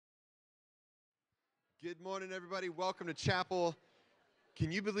Good morning, everybody. Welcome to chapel.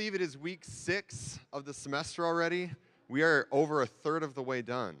 Can you believe it is week 6 of the semester already? We are over a third of the way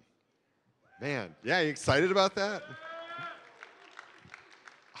done. Man, yeah, you excited about that?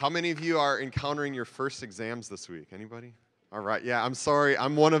 How many of you are encountering your first exams this week? Anybody? All right, yeah, I'm sorry.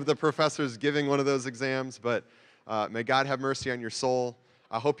 I'm one of the professors giving one of those exams, but may God have mercy on your soul.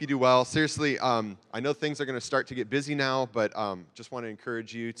 I hope you do well. Seriously, I know things are going to start to get busy now, but just want to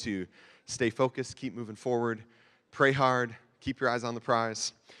encourage you to stay focused, keep moving forward, pray hard, keep your eyes on the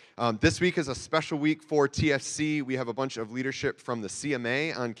prize. This week is a special week for TFC. We have a bunch of leadership from the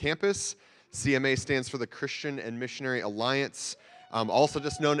CMA on campus. CMA stands for the Christian and Missionary Alliance, also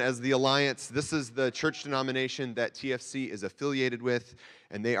just known as the Alliance. This is the church denomination that TFC is affiliated with,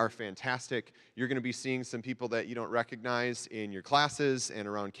 and they are fantastic. You're going to be seeing some people that you don't recognize in your classes and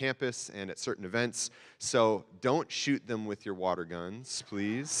around campus and at certain events, so don't shoot them with your water guns,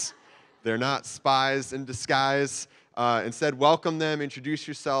 please. They're not spies in disguise. Instead, welcome them, introduce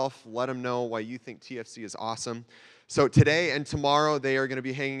yourself, let them know why you think TFC is awesome. So today and tomorrow, they are going to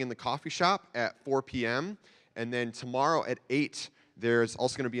be hanging in the coffee shop at 4 p.m., and then tomorrow at 8, there's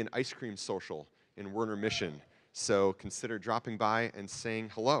also going to be an ice cream social in Werner Mission. So consider dropping by and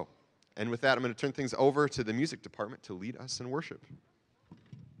saying hello. And with that, I'm going to turn things over to the music department to lead us in worship.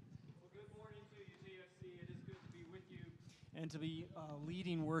 And to be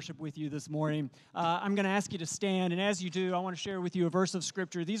leading worship with you this morning. I'm going to ask you to stand, and as you do, I want to share with you a verse of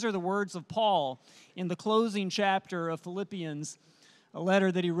Scripture. These are the words of Paul in the closing chapter of Philippians, a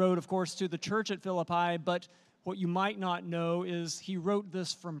letter that he wrote, of course, to the church at Philippi, but what you might not know is he wrote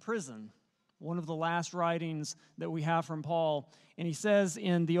this from prison, one of the last writings that we have from Paul. And he says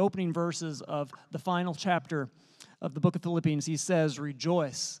in the opening verses of the final chapter of the book of Philippians, he says,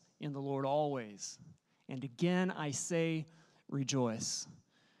 "Rejoice in the Lord always. And again I say, rejoice."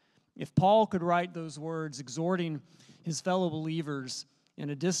 If Paul could write those words exhorting his fellow believers in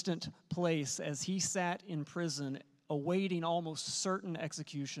a distant place as he sat in prison awaiting almost certain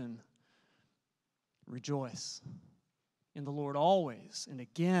execution, rejoice in the Lord always. And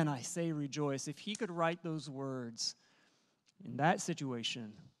again I say rejoice. If he could write those words in that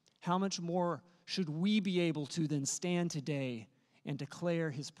situation, how much more should we be able to then stand today and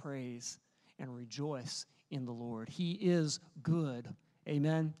declare his praise and rejoice in the Lord? He is good.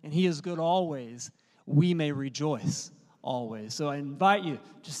 Amen. And he is good always. We may rejoice always. So I invite you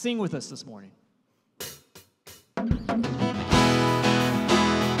to sing with us this morning.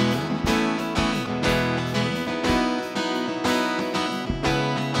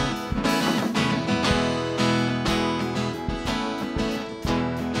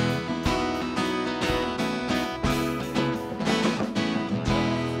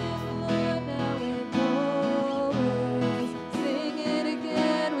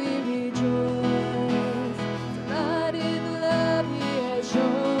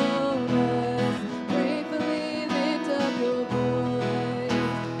 Shown us.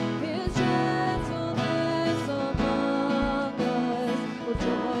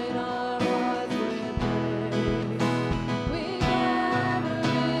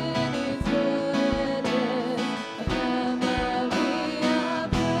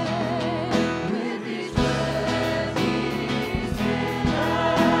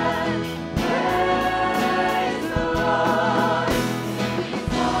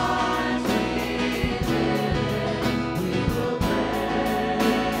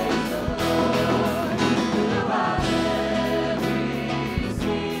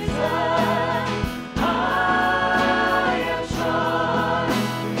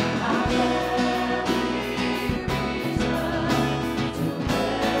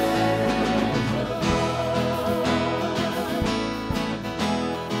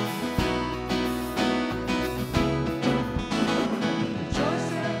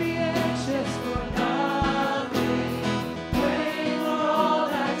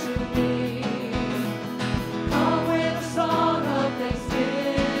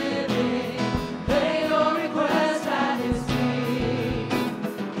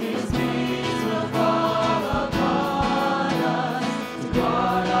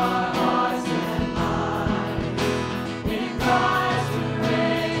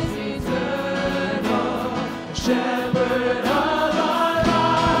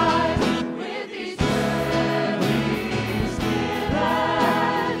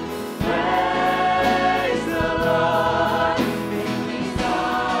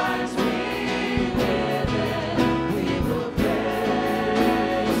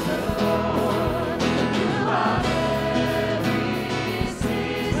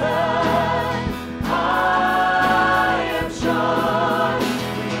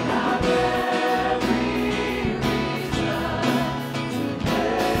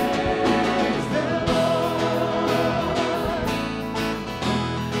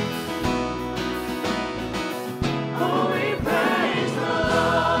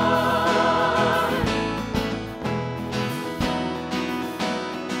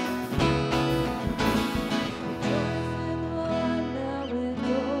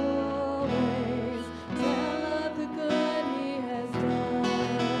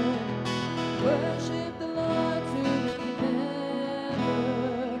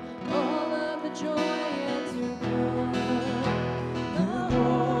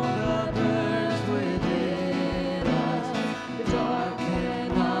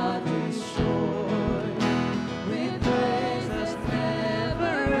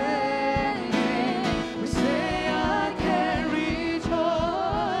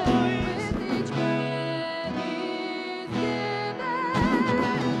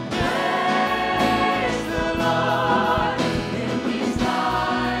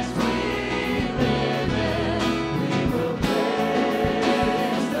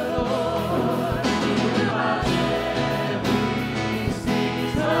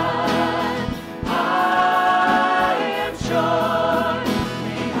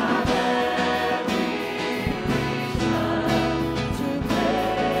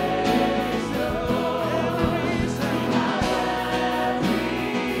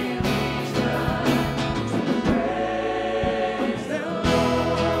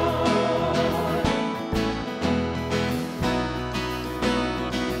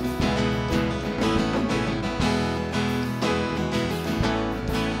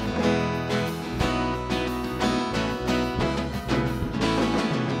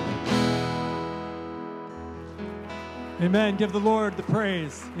 Amen. Give the Lord the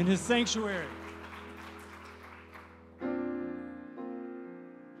praise in his sanctuary.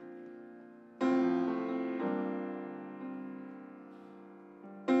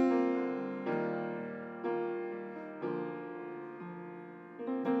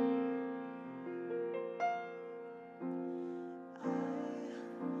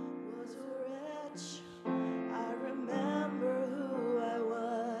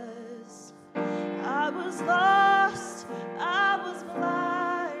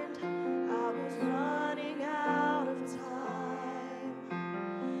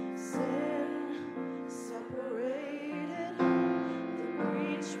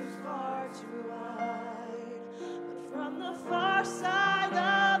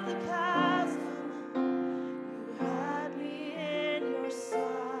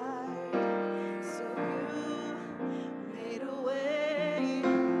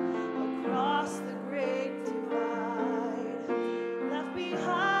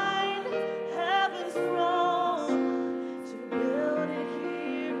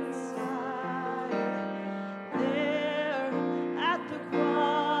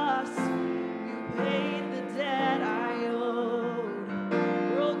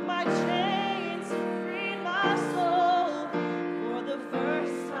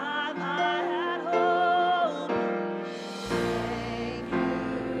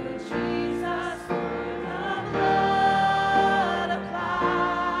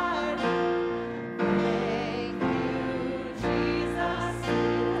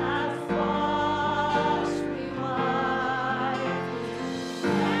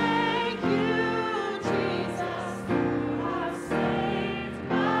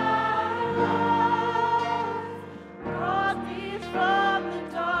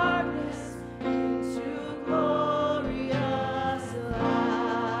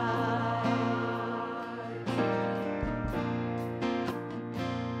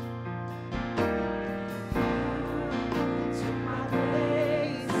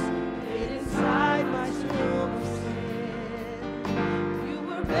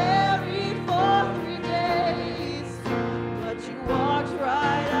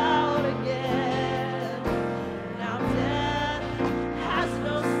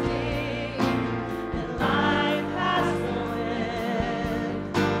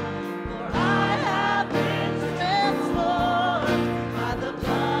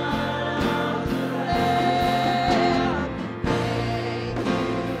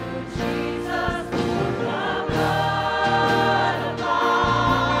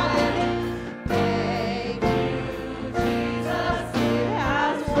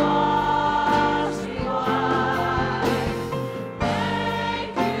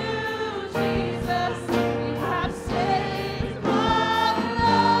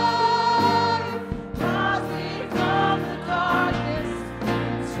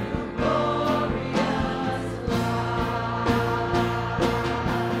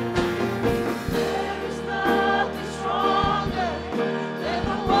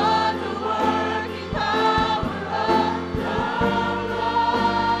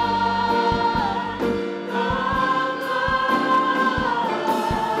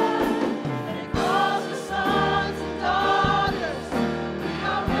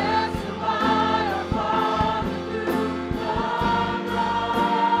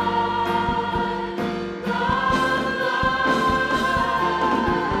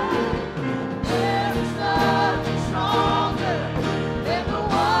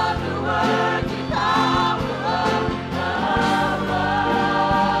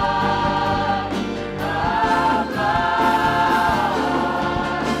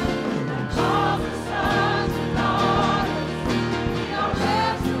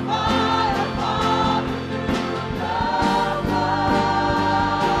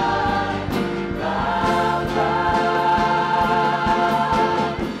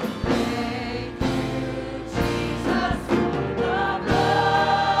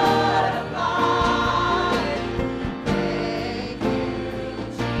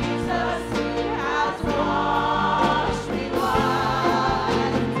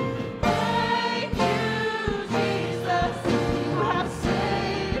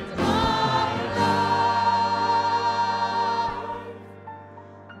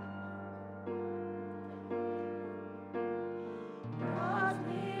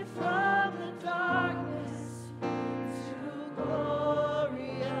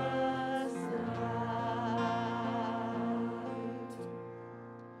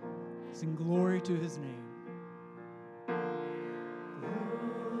 Sing glory to his name.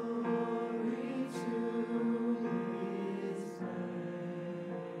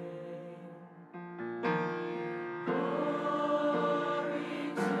 Glory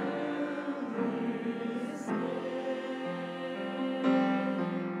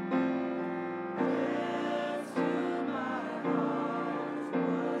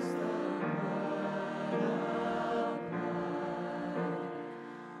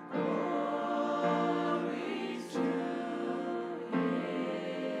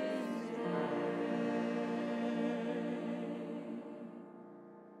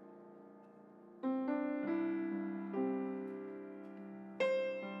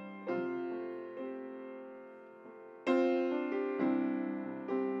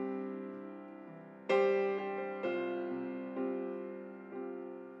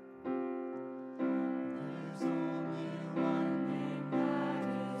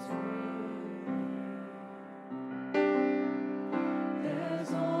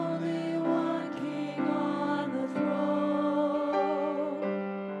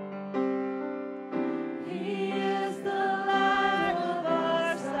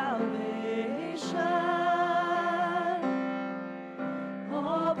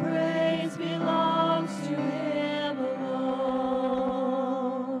praise belongs to Him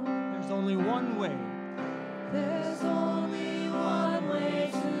alone. There's only one way. There's only one way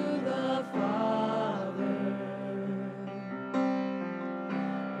to the Father.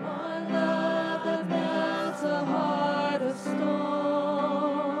 One love that melts a heart of stone.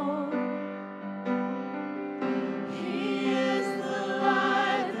 He is the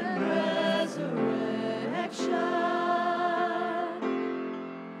life and resurrection.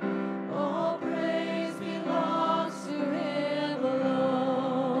 All praise belongs to Him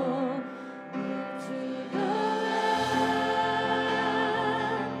alone. To the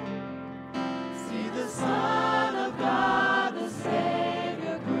Lamb, see the Son of God, the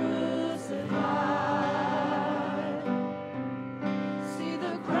Savior crucified. See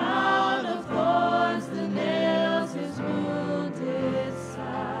the crown of thorns, the nails His wounded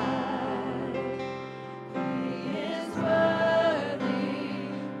side. He is worthy.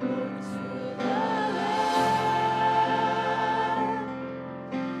 Look to the Lamb.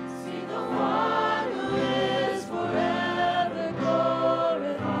 See the one who is forever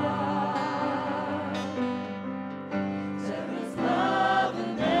glorified. There is love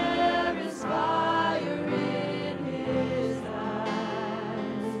and there is fire in His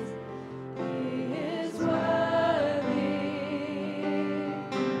eyes. He is worthy.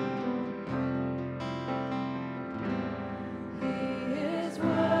 He is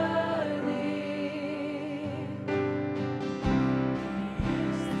worthy. He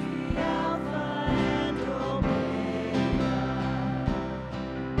is the Alpha and Omega.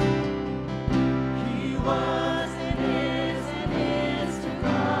 He was and is to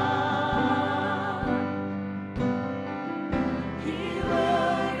come. He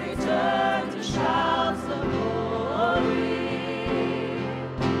will return to shouts of glory.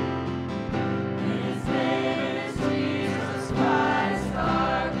 His name is Jesus Christ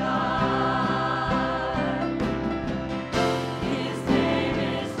our God. His name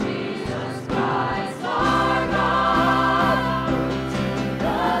is Jesus Christ our God. The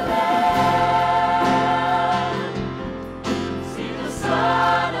Lamb, see the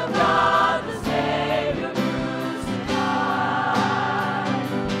Son of God, the Savior crucified.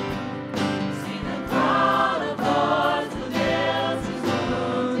 See the crown of thorns, the nails His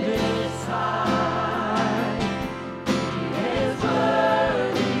wounded side. He is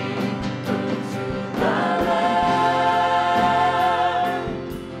worthy. Look to the Lamb.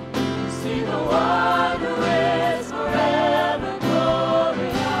 See the one who is forever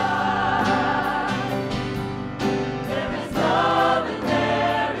glorified. There is love and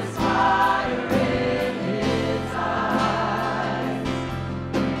there is fire in His eyes.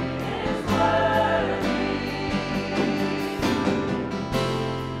 He is worthy.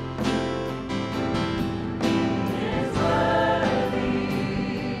 He is worthy.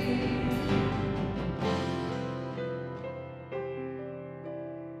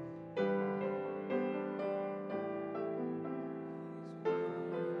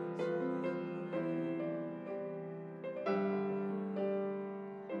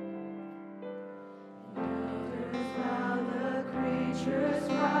 Elders bow, the creatures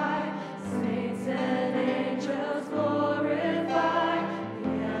cry, saints and angels glorify. The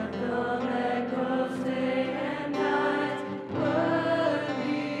anthem echoes day and night,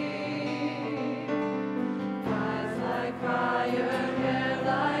 worthy. Eyes like fire, hair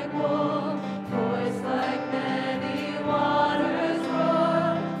like wool, voice like many waters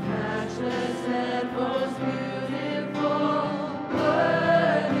roar, matchless and most beautiful,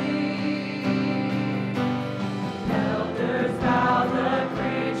 worthy. Elders bow, the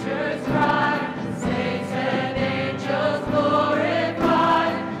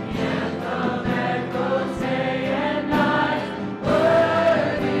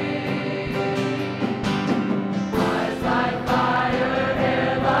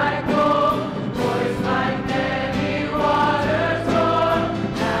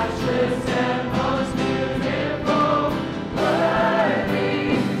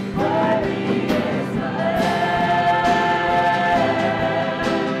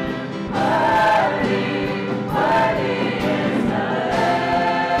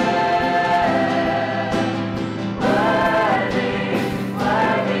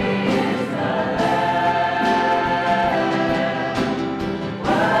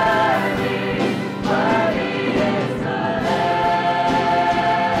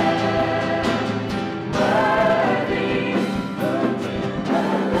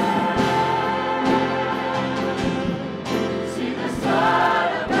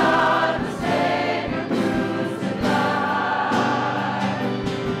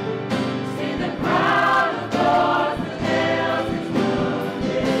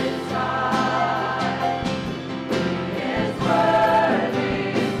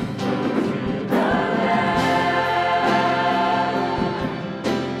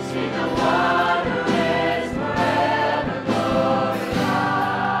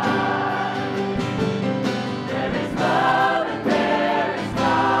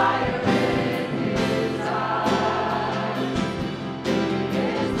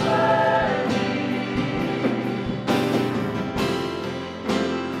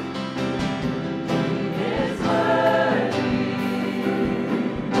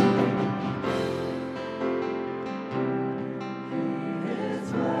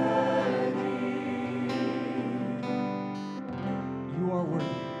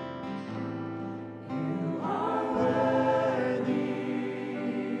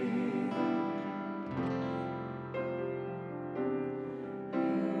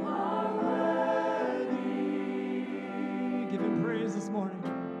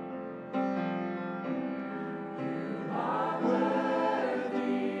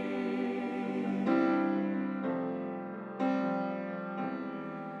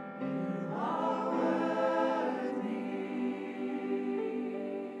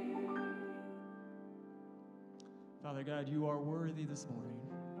Father God, you are worthy this morning.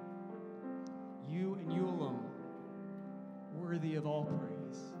 You and you alone, worthy of all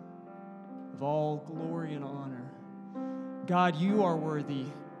praise, of all glory and honor. God, you are worthy,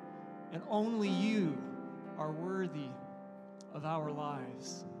 and only you are worthy of our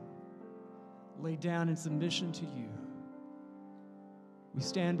lives. Laid down in submission to you. We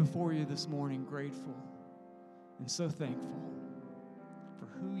stand before you this morning grateful and so thankful for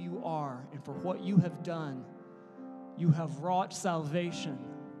who you are and for what you have done. You have wrought salvation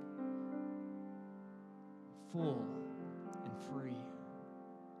full and free.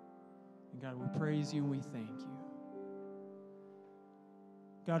 And God, we praise you and we thank you.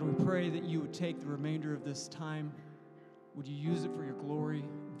 God, we pray that you would take the remainder of this time. Would you use it for your glory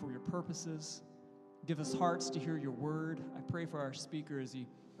and for your purposes? Give us hearts to hear your word. I pray for our speaker as he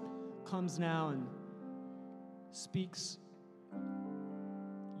comes now and speaks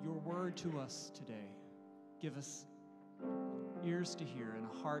your word to us today. Give us ears to hear and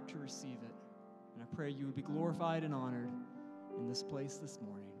a heart to receive it. And I pray you would be glorified and honored in this place this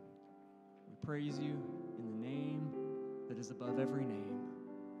morning. We praise you in the name that is above every name,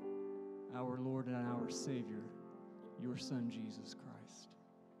 our Lord and our Savior, your Son, Jesus Christ.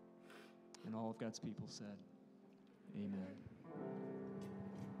 And all of God's people said, amen.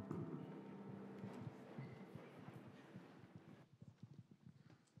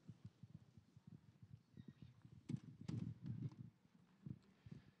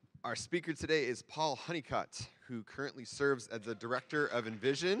 Our speaker today is Paul Huneycutt, who currently serves as the director of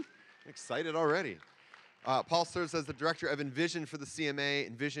Envision. I'm excited already. Paul serves as the director of Envision for the CMA.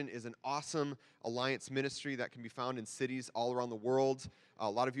 Envision is an awesome alliance ministry that can be found in cities all around the world. A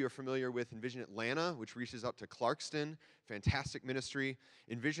lot of you are familiar with Envision Atlanta, which reaches out to Clarkston. Fantastic ministry.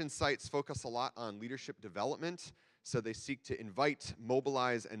 Envision sites focus a lot on leadership development, so they seek to invite,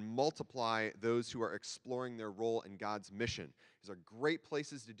 mobilize, and multiply those who are exploring their role in God's mission. These are great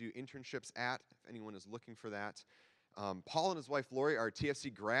places to do internships at, if anyone is looking for that. Paul and his wife, Lori, are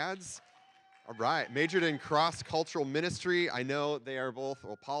TFC grads. All right, majored in cross-cultural ministry. I know they are both,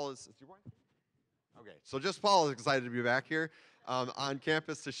 well, Paul is your wife? Okay, so just Paul is excited to be back here on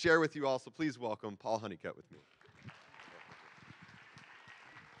campus to share with you all, so please welcome Paul Huneycutt with me.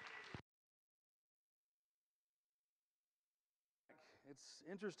 It's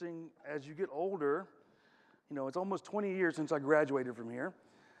interesting, as you get older, you know, it's almost 20 years since I graduated from here,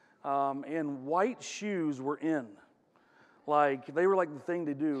 and white shoes were in. Like, they were like the thing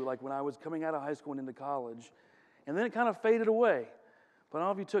to do, like when I was coming out of high school and into college. And then it kind of faded away. But I don't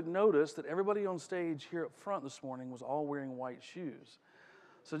know if you took notice that everybody on stage here up front this morning was all wearing white shoes.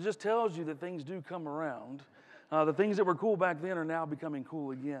 So it just tells you that things do come around. The things that were cool back then are now becoming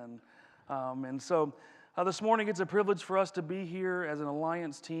cool again. And so this morning it's a privilege for us to be here as an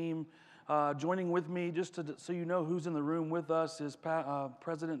Alliance team. Joining with me, just so you know who's in the room with us, is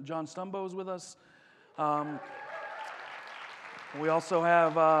President John Stumbo is with us. We also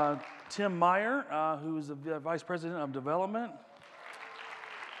have Tim Meyer, who's the Vice President of Development.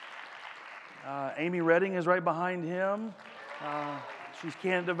 Amy Redding is right behind him. She's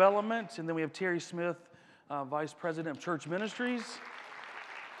Candidate Development. And then we have Terry Smith, Vice President of Church Ministries.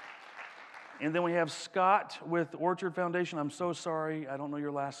 And then we have Scott with Orchard Foundation. I'm so sorry, I don't know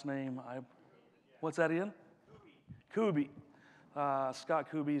your last name. What's that again? Kuby. Scott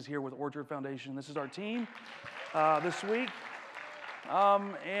Kuby is here with Orchard Foundation. This is our team this week.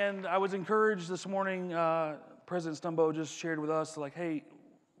 And I was encouraged this morning, President Stumbo just shared with us, like, hey,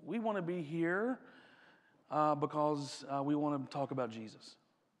 we want to be here because we want to talk about Jesus.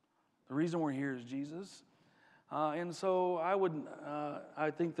 The reason we're here is Jesus. And so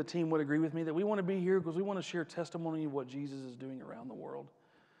I think the team would agree with me that we want to be here because we want to share testimony of what Jesus is doing around the world.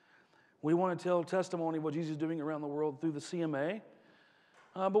 We want to tell testimony of what Jesus is doing around the world through the CMA.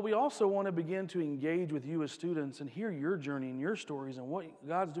 But we also want to begin to engage with you as students and hear your journey and your stories and what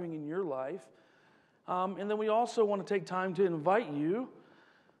God's doing in your life. And then we also want to take time to invite you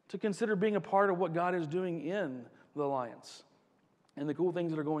to consider being a part of what God is doing in the Alliance and the cool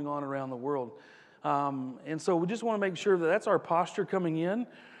things that are going on around the world. And so we just want to make sure that that's our posture coming in.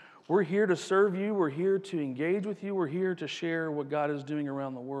 We're here to serve you. We're here to engage with you. We're here to share what God is doing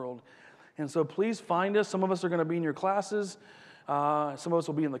around the world. And so please find us. Some of us are going to be in your classes. Some of us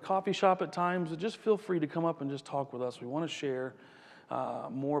will be in the coffee shop at times. But just feel free to come up and just talk with us. We want to share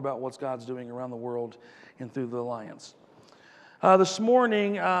more about what God's doing around the world and through the Alliance. This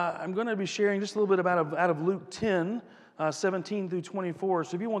morning, I'm going to be sharing just a little bit out of Luke 10, 17 through 24.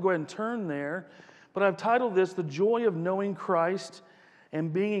 So if you want to go ahead and turn there. But I've titled this, The Joy of Knowing Christ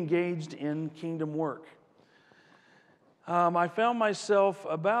and Being Engaged in Kingdom Work. I found myself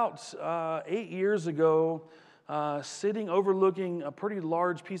about 8 years ago sitting overlooking a pretty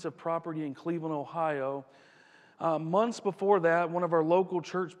large piece of property in Cleveland, Ohio. Months before that, one of our local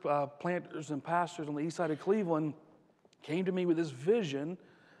church planters and pastors on the east side of Cleveland came to me with this vision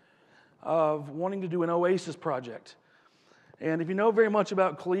of wanting to do an oasis project. And if you know very much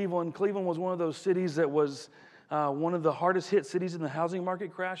about Cleveland, Cleveland was one of those cities that was one of the hardest hit cities in the housing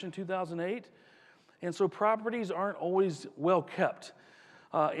market crash in 2008. And so properties aren't always well kept.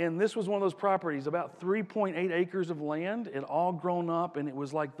 And this was one of those properties, about 3.8 acres of land. It all grown up, and it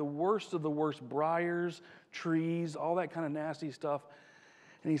was like the worst of the worst, briars, trees, all that kind of nasty stuff.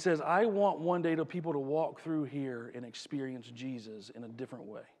 And he says, I want one day to people to walk through here and experience Jesus in a different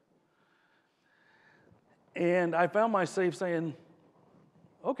way. And I found myself saying,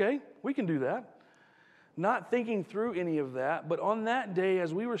 okay, we can do that. Not thinking through any of that, but on that day,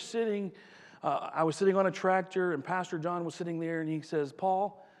 as we were sitting, I was sitting on a tractor, and Pastor John was sitting there, and he says,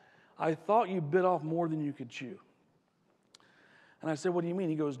 Paul, I thought you bit off more than you could chew. And I said, what do you mean?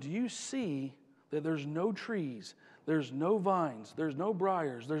 He goes, do you see that there's no trees, there's no vines, there's no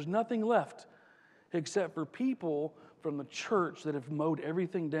briars, there's nothing left except for people from the church that have mowed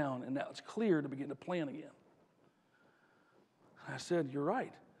everything down, and now it's clear to begin to plant again. And I said, you're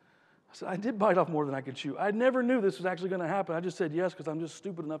right. I said, I did bite off more than I could chew. I never knew this was actually going to happen. I just said yes because I'm just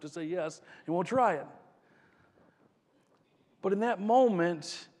stupid enough to say yes, and we'll try it. But in that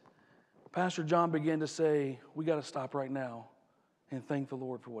moment, Pastor John began to say, we got to stop right now and thank the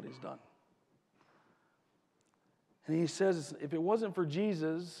Lord for what he's done. And he says, if it wasn't for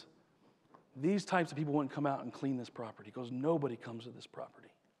Jesus, these types of people wouldn't come out and clean this property because nobody comes to this property.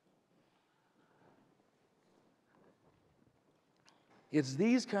 It's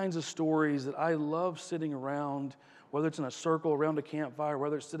these kinds of stories that I love sitting around, whether it's in a circle around a campfire,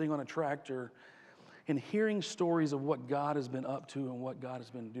 whether it's sitting on a tractor, and hearing stories of what God has been up to and what God has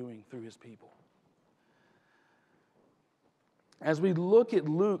been doing through his people. As we look at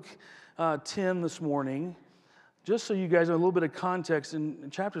Luke 10 this morning, just so you guys have a little bit of context, in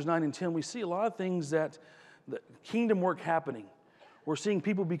chapters 9 and 10, we see a lot of things that the kingdom work happening. We're seeing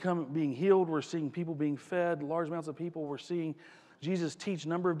people being healed. We're seeing people being fed, large amounts of people. We're seeing Jesus teach a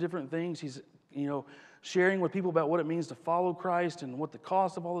number of different things. He's, sharing with people about what it means to follow Christ and what the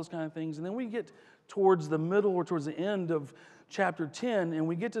cost of all those kind of things. And then we get towards the middle or towards the end of chapter 10, and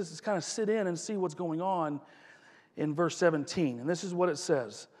we get to just kind of sit in and see what's going on in verse 17. And this is what it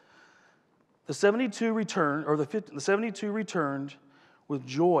says. The 72 returned with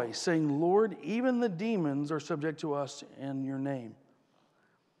joy, saying, Lord, even the demons are subject to us in your name.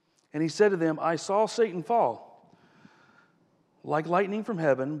 And he said to them, I saw Satan fall like lightning from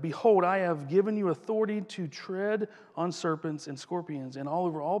heaven. Behold, I have given you authority to tread on serpents and scorpions and all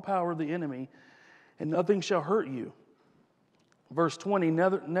over all power of the enemy, and nothing shall hurt you. Verse 20,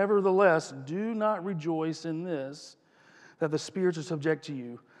 nevertheless, do not rejoice in this, that the spirits are subject to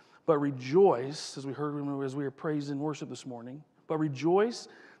you, but rejoice, as we heard as we were praised in worship this morning, but rejoice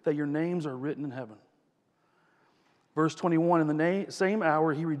that your names are written in heaven. Verse 21, in the same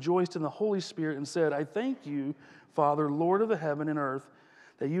hour he rejoiced in the Holy Spirit and said, I thank you, Father, Lord of the heaven and earth,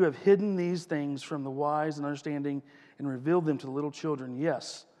 that you have hidden these things from the wise and understanding and revealed them to the little children.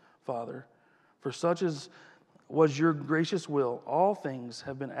 Yes, Father, for such as was your gracious will. All things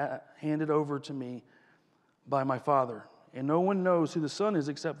have been handed over to me by my Father. And no one knows who the Son is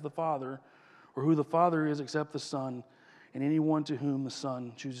except the Father, or who the Father is except the Son, and anyone to whom the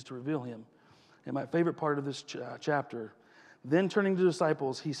Son chooses to reveal him. And my favorite part of this chapter, then turning to the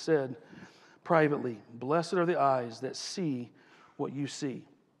disciples, he said privately, blessed are the eyes that see what you see.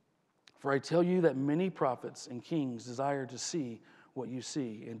 For I tell you that many prophets and kings desired to see what you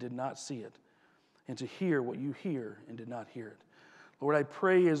see and did not see it, and to hear what you hear and did not hear it. Lord, I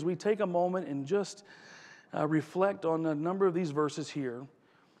pray as we take a moment and just reflect on a number of these verses here,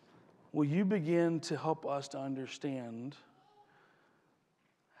 will you begin to help us to understand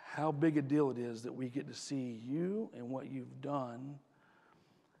how big a deal it is that we get to see you and what you've done,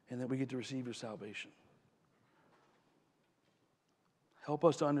 and that we get to receive your salvation. Help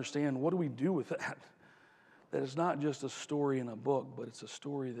us to understand, what do we do with that? That it's not just a story in a book, but it's a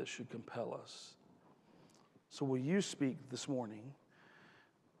story that should compel us. So will you speak this morning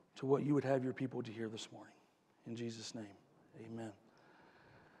to what you would have your people to hear this morning? In Jesus' name, amen.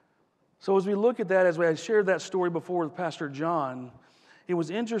 So as we look at that, as I shared that story before with Pastor John, it was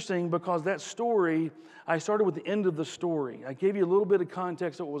interesting because that story, I started with the end of the story. I gave you a little bit of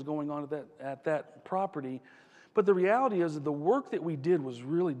context of what was going on at that property. But the reality is that the work that we did was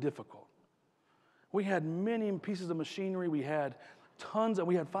really difficult. We had many pieces of machinery. We had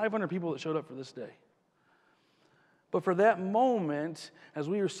 500 people that showed up for this day. But for that moment, as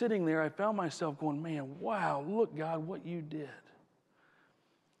we were sitting there, I found myself going, man, wow, look, God, what you did.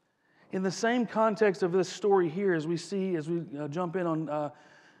 In the same context of this story here, as we jump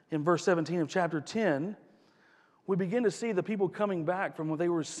in verse 17 of chapter 10, we begin to see the people coming back from when they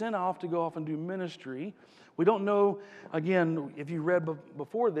were sent off to go off and do ministry. We don't know, again, if you read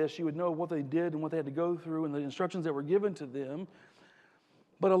before this, you would know what they did and what they had to go through and the instructions that were given to them.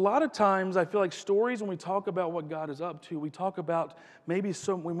 But a lot of times, I feel like stories, when we talk about what God is up to, we talk about we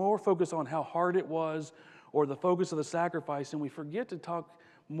more focus on how hard it was or the focus of the sacrifice, and we forget to talk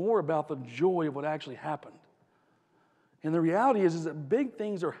more about the joy of what actually happened. And the reality is that big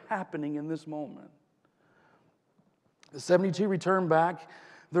things are happening in this moment. The 72 return back.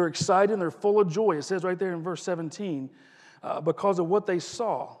 They're excited and they're full of joy. It says right there in verse 17, because of what they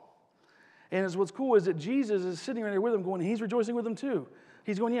saw. And what's cool is that Jesus is sitting right there with them going, he's rejoicing with them too.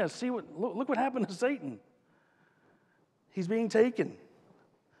 He's going, yeah, look what happened to Satan. He's being taken.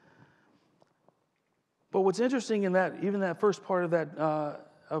 But what's interesting in that, even that first part of that,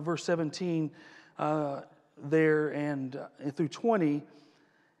 of verse 17 there and through 20,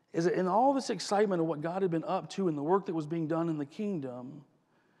 is that in all this excitement of what God had been up to and the work that was being done in the kingdom,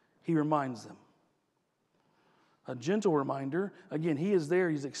 he reminds them. A gentle reminder. Again, he is there,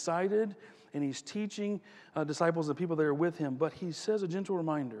 he's excited, and he's teaching disciples, the people that are with him. But he says a gentle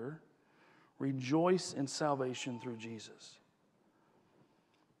reminder, rejoice in salvation through Jesus.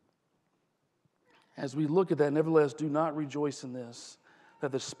 As we look at that, nevertheless, do not rejoice in this,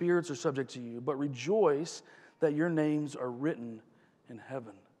 that the spirits are subject to you, but rejoice that your names are written in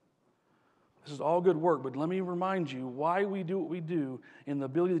heaven. This is all good work, but let me remind you why we do what we do and the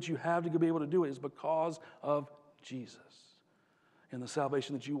ability that you have to be able to do it is because of Jesus and the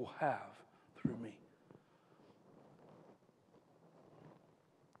salvation that you will have through me.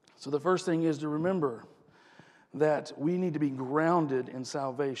 So the first thing is to remember that we need to be grounded in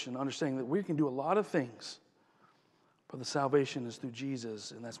salvation, understanding that we can do a lot of things, but the salvation is through Jesus,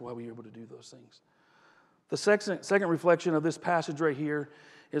 and that's why we're able to do those things. The second reflection of this passage right here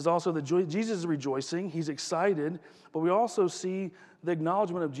is also that Jesus is rejoicing. He's excited, but we also see the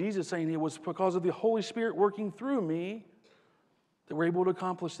acknowledgement of Jesus saying it was because of the Holy Spirit working through me that we're able to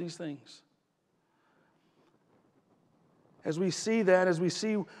accomplish these things. As we see that, as we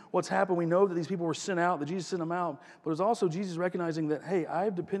see what's happened, we know that these people were sent out, that Jesus sent them out, but it's also Jesus recognizing that, hey,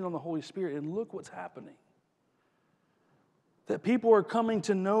 I've depended on the Holy Spirit, and look what's happening. That people are coming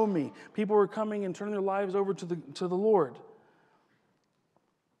to know me. People are coming and turning their lives over to the Lord.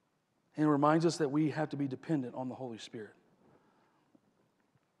 And it reminds us that we have to be dependent on the Holy Spirit.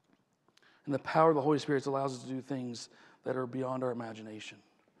 And the power of the Holy Spirit allows us to do things that are beyond our imagination.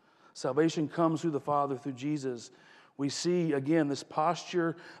 Salvation comes through the Father, through Jesus. We see, again, this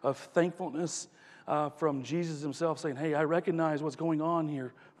posture of thankfulness from Jesus himself saying, hey, I recognize what's going on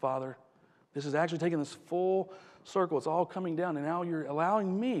here, Father. This is actually taking this full circle. It's all coming down, and now you're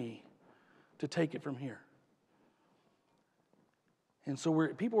allowing me to take it from here. And so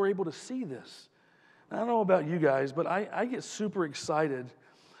people are able to see this. And I don't know about you guys, but I get super excited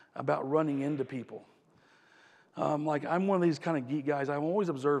about running into people. Like I'm one of these kind of geek guys. I'm always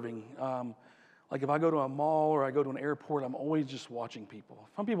observing. Like if I go to a mall or I go to an airport, I'm always just watching people.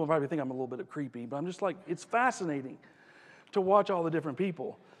 Some people probably think I'm a little bit creepy, but I'm just like, it's fascinating to watch all the different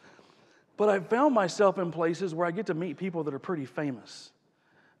people. But I've found myself in places where I get to meet people that are pretty famous.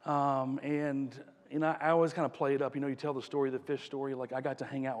 And I always kind of play it up. You tell the story, the fish story, like I got to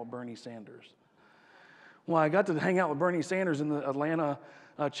hang out with Bernie Sanders. Well, I got to hang out with Bernie Sanders in the Atlanta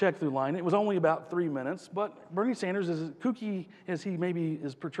check-through line. It was only about 3 minutes, but Bernie Sanders, as kooky as he maybe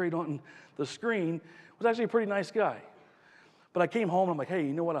is portrayed on the screen, was actually a pretty nice guy. But I came home and I'm like, hey,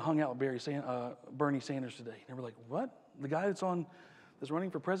 you know what? I hung out with Bernie Sanders today. And they were like, what? The guy that's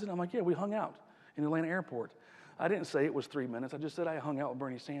running for president? I'm like, yeah, we hung out in Atlanta airport. I didn't say it was 3 minutes. I just said I hung out with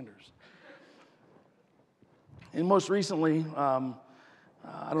Bernie Sanders. And most recently, I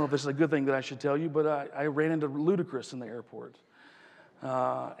don't know if this is a good thing that I should tell you, but I ran into Ludacris in the airport.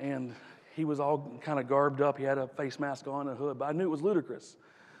 And he was all kind of garbed up. He had a face mask on and a hood, but I knew it was Ludacris.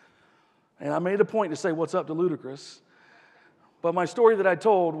 And I made a point to say, what's up to Ludacris? But my story that I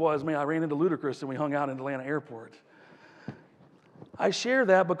told was, man, I ran into Ludacris and we hung out in Atlanta airport. I share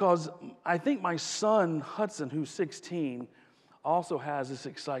that because I think my son, Hudson, who's 16, also has this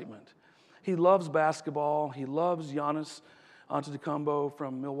excitement. He loves basketball. He loves Giannis Antetokounmpo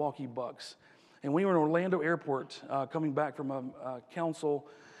from Milwaukee Bucks. And we were in Orlando Airport coming back from a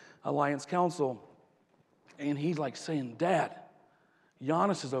Alliance Council, and he's like saying, Dad,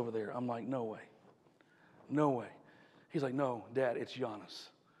 Giannis is over there. I'm like, no way. No way. He's like, no, Dad, it's Giannis.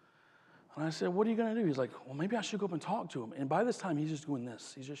 And I said, what are you going to do? He's like, well, maybe I should go up and talk to him. And by this time, he's just doing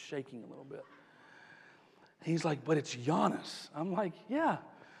this. He's just shaking a little bit. He's like, but it's Giannis. I'm like, yeah.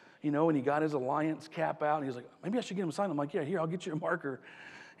 You know, and he got his alliance cap out. And he's like, maybe I should get him a sign. I'm like, yeah, here, I'll get you a marker.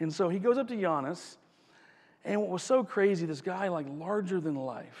 And so he goes up to Giannis. And what was so crazy, this guy, like larger than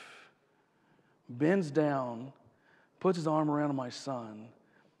life, bends down, puts his arm around my son,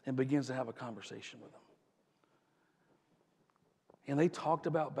 and begins to have a conversation with him. And they talked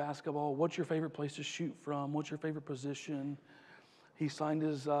about basketball. What's your favorite place to shoot from? What's your favorite position? He signed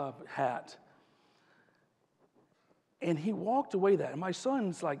his hat. And he walked away that. And my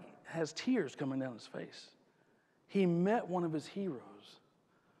son's like, has tears coming down his face. He met one of his heroes.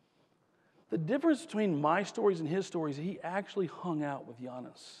 The difference between my stories and his stories, he actually hung out with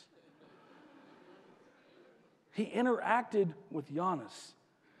Giannis. He interacted with Giannis.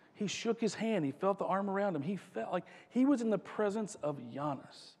 He shook his hand. He felt the arm around him. He felt like he was in the presence of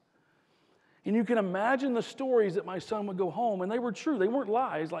Giannis. And you can imagine the stories that my son would go home, and they were true. They weren't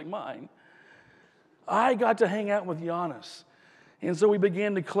lies like mine. I got to hang out with Giannis. And so we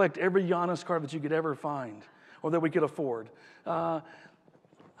began to collect every Giannis card that you could ever find or that we could afford.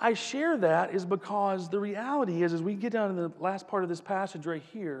 I share that is because the reality is, as we get down to the last part of this passage right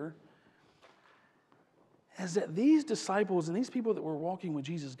here, is that these disciples and these people that were walking with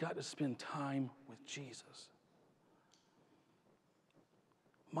Jesus got to spend time with Jesus.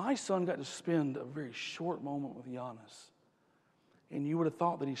 My son got to spend a very short moment with Giannis, and you would have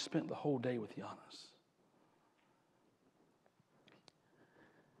thought that he spent the whole day with Giannis.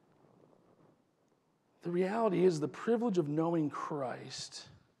 The reality is the privilege of knowing Christ,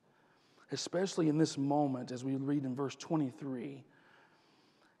 especially in this moment as we read in verse 23,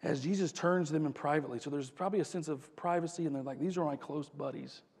 as Jesus turns to them in privately. So there's probably a sense of privacy, and they're like, these are my close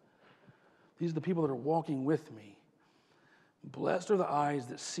buddies. These are the people that are walking with me. Blessed are the eyes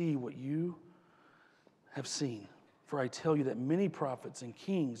that see what you have seen. For I tell you that many prophets and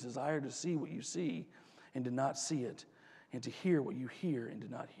kings desired to see what you see and did not see it, and to hear what you hear and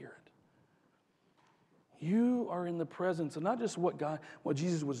did not hear it. You are in the presence of not just what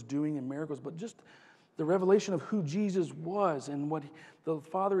Jesus was doing in miracles, but just the revelation of who Jesus was and what the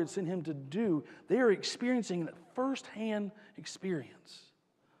Father had sent him to do. They are experiencing a firsthand experience.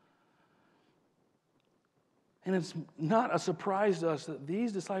 And it's not a surprise to us that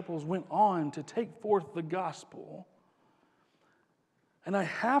these disciples went on to take forth the gospel. And I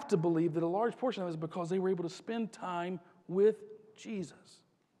have to believe that a large portion of it is because they were able to spend time with Jesus.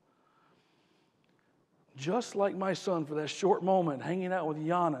 Just like my son, for that short moment hanging out with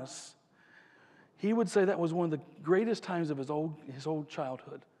Giannis, he would say that was one of the greatest times of his old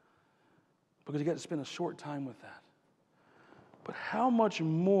childhood, because he got to spend a short time with that. But how much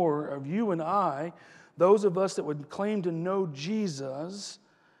more of you and I, those of us that would claim to know Jesus,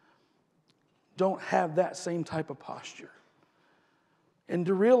 don't have that same type of posture? And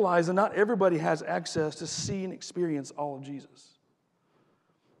to realize that not everybody has access to see and experience all of Jesus,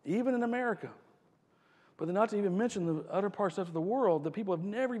 even in America. But then not to even mention the other parts of the world that people have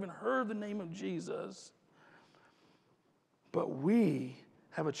never even heard the name of Jesus. But we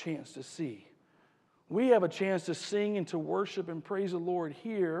have a chance to see. We have a chance to sing and to worship and praise the Lord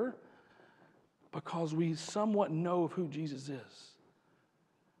here because we somewhat know of who Jesus is.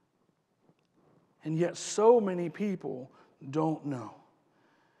 And yet so many people don't know.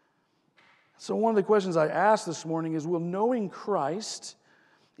 So one of the questions I asked this morning is, will knowing Christ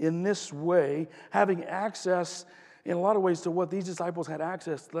in this way, having access in a lot of ways to what these disciples had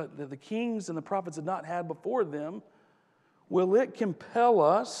access that the kings and the prophets had not had before them, will it compel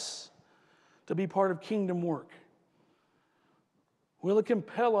us to be part of kingdom work? Will it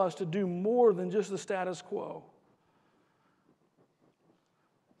compel us to do more than just the status quo?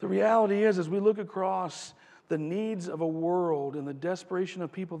 The reality is, as we look across the needs of a world and the desperation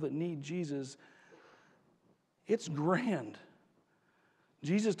of people that need Jesus, it's grand.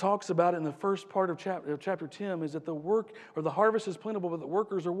 Jesus talks about it in the first part of chapter 10, is that the work or the harvest is plentiful, but the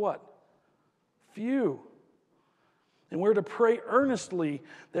workers are what? Few. And we're to pray earnestly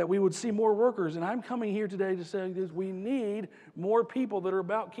that we would see more workers. And I'm coming here today to say that we need more people that are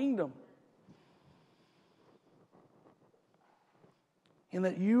about kingdom. And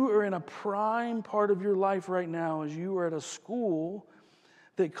that you are in a prime part of your life right now as you are at a school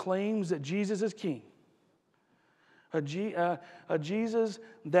that claims that Jesus is king. A Jesus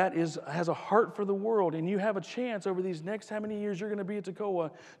that has a heart for the world, and you have a chance over these next how many years you're going to be at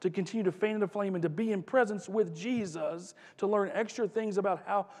Toccoa to continue to fan the flame and to be in presence with Jesus, to learn extra things about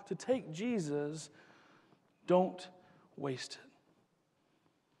how to take Jesus. Don't waste it.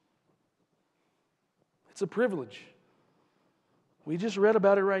 It's a privilege. We just read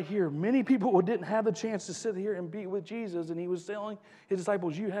about it right here. Many people didn't have the chance to sit here and be with Jesus, and he was telling his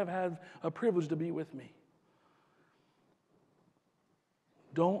disciples, you have had a privilege to be with me.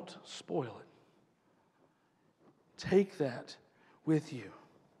 Don't spoil it. Take that with you.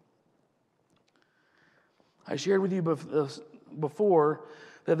 I shared with you before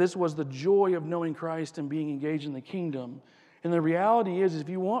that this was the joy of knowing Christ and being engaged in the kingdom. And the reality is, if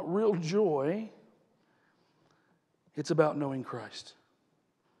you want real joy, it's about knowing Christ.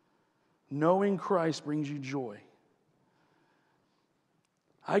 Knowing Christ brings you joy.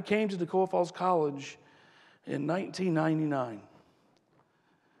 I came to Toccoa Falls College in 1999.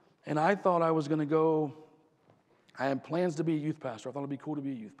 And I thought I was going to go, I had plans to be a youth pastor. I thought it would be cool to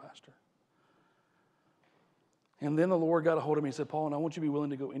be a youth pastor. And then the Lord got a hold of me and said, Paul, and I want you to be willing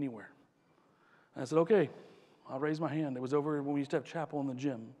to go anywhere. And I said, okay, I'll raise my hand. It was over when we used to have chapel in the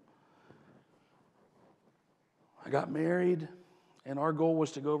gym. I got married, and our goal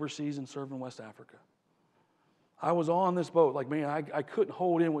was to go overseas and serve in West Africa. I was on this boat, like, man, I couldn't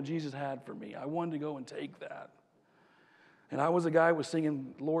hold in what Jesus had for me. I wanted to go and take that. And I was a guy who was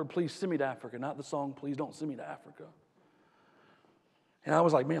singing, Lord, please send me to Africa, not the song, please don't send me to Africa. And I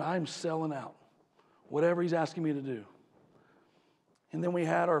was like, man, I'm selling out. Whatever he's asking me to do. And then we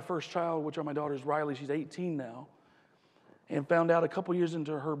had our first child, which are my daughters, Riley. She's 18 now. And found out a couple years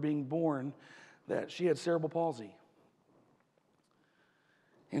into her being born that she had cerebral palsy.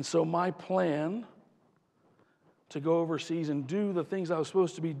 And so my plan to go overseas and do the things I was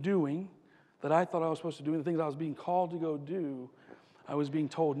supposed to be doing, that I thought I was supposed to do, and the things I was being called to go do, I was being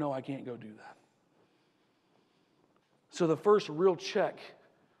told, no, I can't go do that. So the first real check,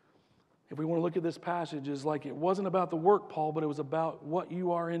 if we want to look at this passage, is like it wasn't about the work, Paul, but it was about what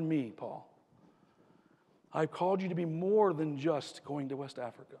you are in me, Paul. I've called you to be more than just going to West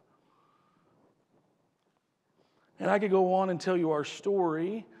Africa. And I could go on and tell you our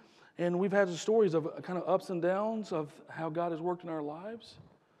story, and we've had the stories of kind of ups and downs of how God has worked in our lives.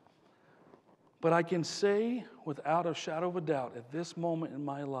 But I can say without a shadow of a doubt at this moment in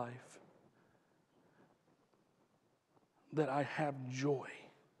my life that I have joy.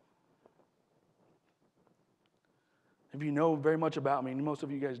 If you know very much about me, and most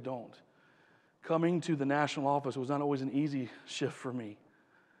of you guys don't, coming to the national office was not always an easy shift for me.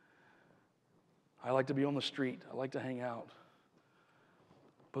 I like to be on the street. I like to hang out.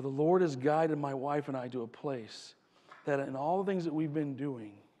 But the Lord has guided my wife and I to a place that in all the things that we've been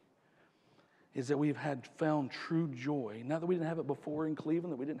doing is that we've found true joy. Not that we didn't have it before in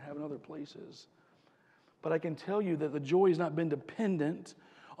Cleveland, that we didn't have in other places. But I can tell you that the joy has not been dependent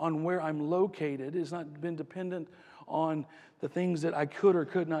on where I'm located. It's not been dependent on the things that I could or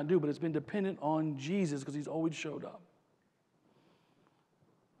could not do, but it's been dependent on Jesus because he's always showed up.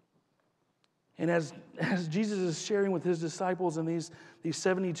 And as Jesus is sharing with his disciples and these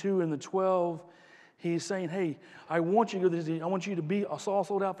 72 and the 12, he's saying, hey, I want you to go this. I want you to be all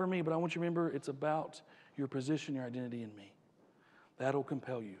sold out for me, but I want you to remember it's about your position, your identity in me. That'll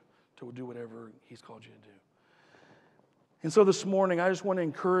compel you to do whatever he's called you to do. And so this morning, I just want to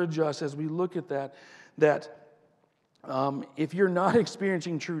encourage us as we look at that if you're not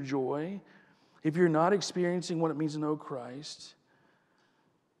experiencing true joy, if you're not experiencing what it means to know Christ,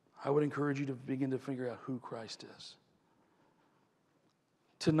 I would encourage you to begin to figure out who Christ is.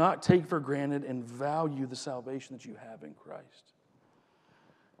 To not take for granted and value the salvation that you have in Christ.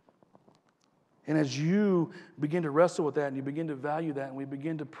 And as you begin to wrestle with that and you begin to value that and we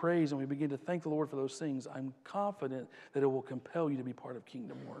begin to praise and we begin to thank the Lord for those things, I'm confident that it will compel you to be part of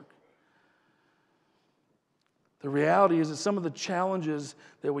kingdom work. The reality is that some of the challenges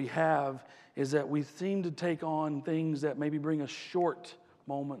that we have is that we seem to take on things that maybe bring us short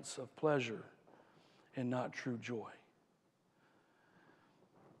moments of pleasure and not true joy.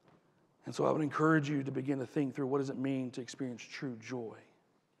 And so I would encourage you to begin to think through what does it mean to experience true joy.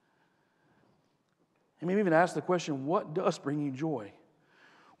 And maybe even ask the question, what does bring you joy?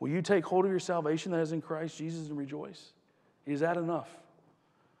 Will you take hold of your salvation that is in Christ Jesus and rejoice? Is that enough?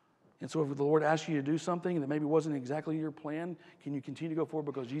 And so if the Lord asks you to do something that maybe wasn't exactly your plan, can you continue to go forward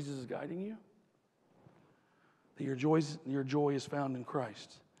because Jesus is guiding you? That your joy is found in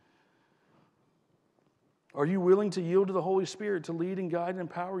Christ. Are you willing to yield to the Holy Spirit to lead and guide and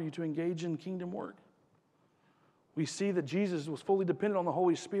empower you to engage in kingdom work? We see that Jesus was fully dependent on the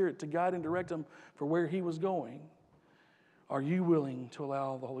Holy Spirit to guide and direct him for where he was going. Are you willing to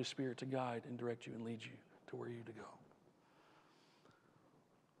allow the Holy Spirit to guide and direct you and lead you to where you need to go?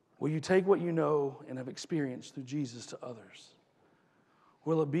 Will you take what you know and have experienced through Jesus to others?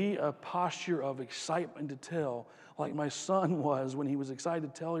 Will it be a posture of excitement to tell, like my son was when he was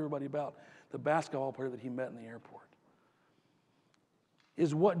excited to tell everybody about the basketball player that he met in the airport?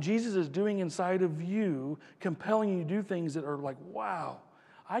 Is what Jesus is doing inside of you compelling you to do things that are like, wow,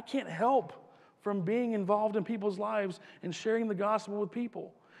 I can't help from being involved in people's lives and sharing the gospel with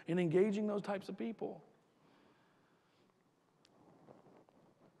people and engaging those types of people?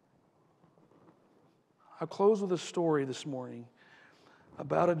 I'll close with a story this morning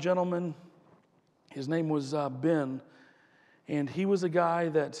about a gentleman. His name was Ben, and he was a guy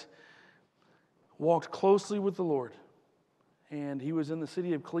that walked closely with the Lord. And he was in the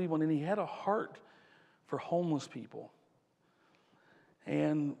city of Cleveland, and he had a heart for homeless people.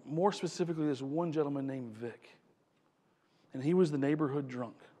 And more specifically, this one gentleman named Vic. And he was the neighborhood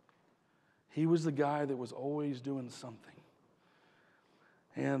drunk. He was the guy that was always doing something.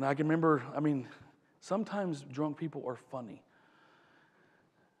 And I can remember, sometimes drunk people are funny.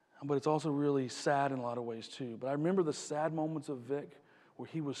 But it's also really sad in a lot of ways too. But I remember the sad moments of Vic where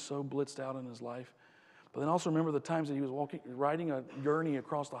he was so blitzed out in his life. But then also remember the times that he was riding a gurney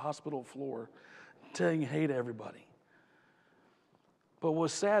across the hospital floor, saying hey to everybody. But what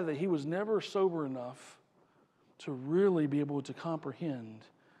was sad that he was never sober enough to really be able to comprehend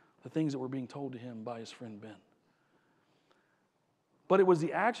the things that were being told to him by his friend Ben. But it was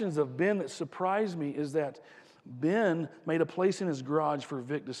the actions of Ben that surprised me, is that Ben made a place in his garage for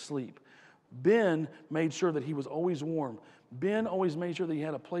Vic to sleep. Ben made sure that he was always warm. Ben always made sure that he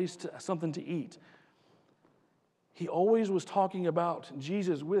had a place something to eat. He always was talking about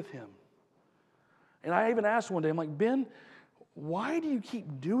Jesus with him. And I even asked one day, I'm like, Ben, why do you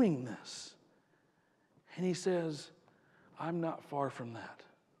keep doing this? And he says, I'm not far from that.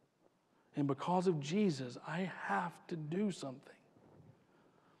 And because of Jesus, I have to do something.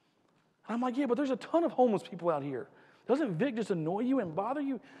 I'm like, yeah, but there's a ton of homeless people out here. Doesn't Vic just annoy you and bother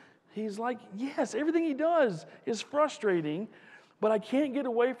you? He's like, yes, everything he does is frustrating, but I can't get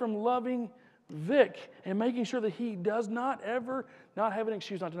away from loving Vic and making sure that he does not ever not have an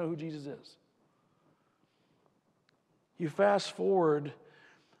excuse not to know who Jesus is. You fast forward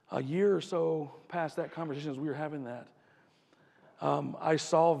a year or so past that conversation as we were having that. I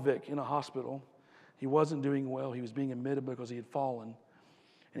saw Vic in a hospital. He wasn't doing well. He was being admitted because he had fallen.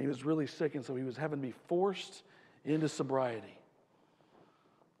 And he was really sick, and so he was having to be forced into sobriety.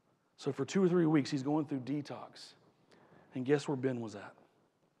 So for 2 or 3 weeks, he's going through detox. And guess where Ben was at?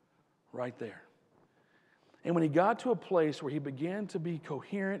 Right there. And when he got to a place where he began to be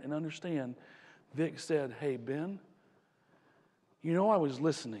coherent and understand, Vic said, hey, Ben, you know I was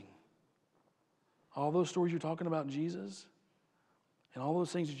listening. All those stories you're talking about Jesus, and all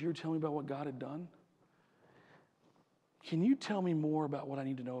those things that you were telling me about what God had done, can you tell me more about what I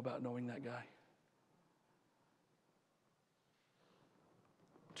need to know about knowing that guy?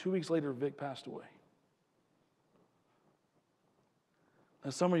 2 weeks later, Vic passed away.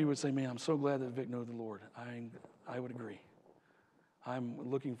 Now, some of you would say, man, I'm so glad that Vic knows the Lord. I would agree. I'm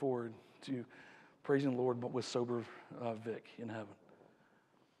looking forward to praising the Lord, but with sober Vic in heaven.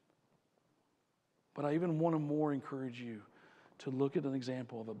 But I even want to more encourage you to look at an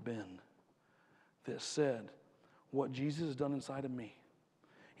example of a Ben that said, what Jesus has done inside of me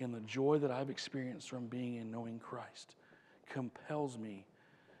and the joy that I've experienced from being and knowing Christ compels me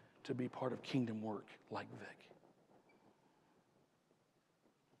to be part of kingdom work like Vic.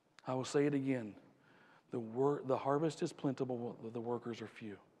 I will say it again. The harvest is plentiful, but the workers are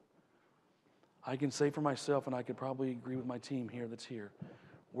few. I can say for myself, and I could probably agree with my team here that's here,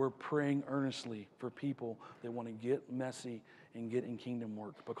 we're praying earnestly for people that want to get messy and get in kingdom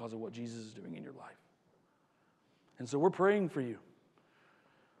work because of what Jesus is doing in your life. And so we're praying for you.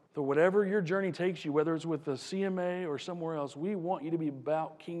 So whatever your journey takes you, whether it's with the CMA or somewhere else, we want you to be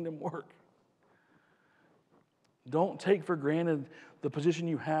about kingdom work. Don't take for granted the position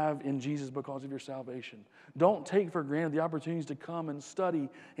you have in Jesus because of your salvation. Don't take for granted the opportunities to come and study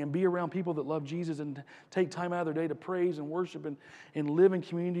and be around people that love Jesus and take time out of their day to praise and worship and live in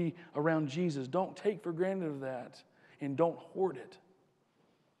community around Jesus. Don't take for granted of that, and don't hoard it.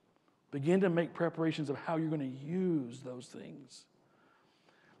 Begin to make preparations of how you're going to use those things.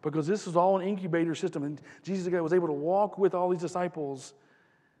 Because this is all an incubator system. And Jesus was able to walk with all these disciples.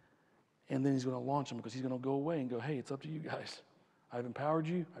 And then he's going to launch them because he's going to go away and go, hey, it's up to you guys. I've empowered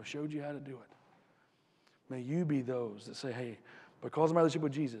you. I've showed you how to do it. May you be those that say, hey, because of my relationship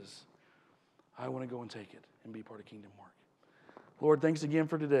with Jesus, I want to go and take it and be part of kingdom work. Lord, thanks again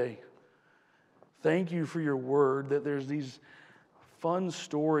for today. Thank you for your word, that there's these fun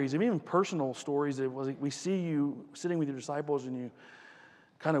stories, and even personal stories that we see you sitting with your disciples and you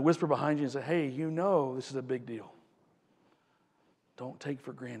kind of whisper behind you and say, hey, you know this is a big deal. Don't take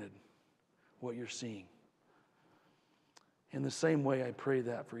for granted what you're seeing. In the same way, I pray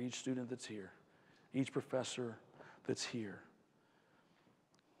that for each student that's here, each professor that's here,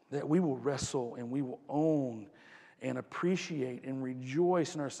 that we will wrestle and we will own and appreciate and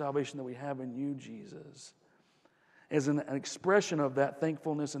rejoice in our salvation that we have in you, Jesus. As an expression of that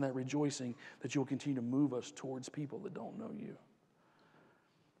thankfulness and that rejoicing, that you will continue to move us towards people that don't know you.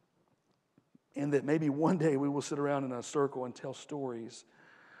 And that maybe one day we will sit around in a circle and tell stories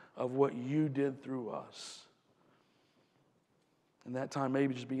of what you did through us. And that time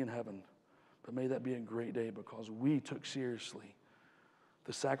maybe just be in heaven. But may that be a great day because we took seriously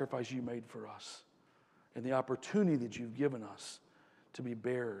the sacrifice you made for us and the opportunity that you've given us to be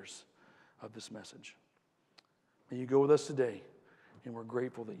bearers of this message. May you go with us today, and we're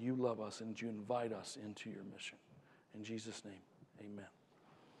grateful that you love us and that you invite us into your mission. In Jesus' name, amen.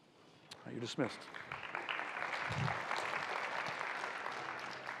 You're dismissed.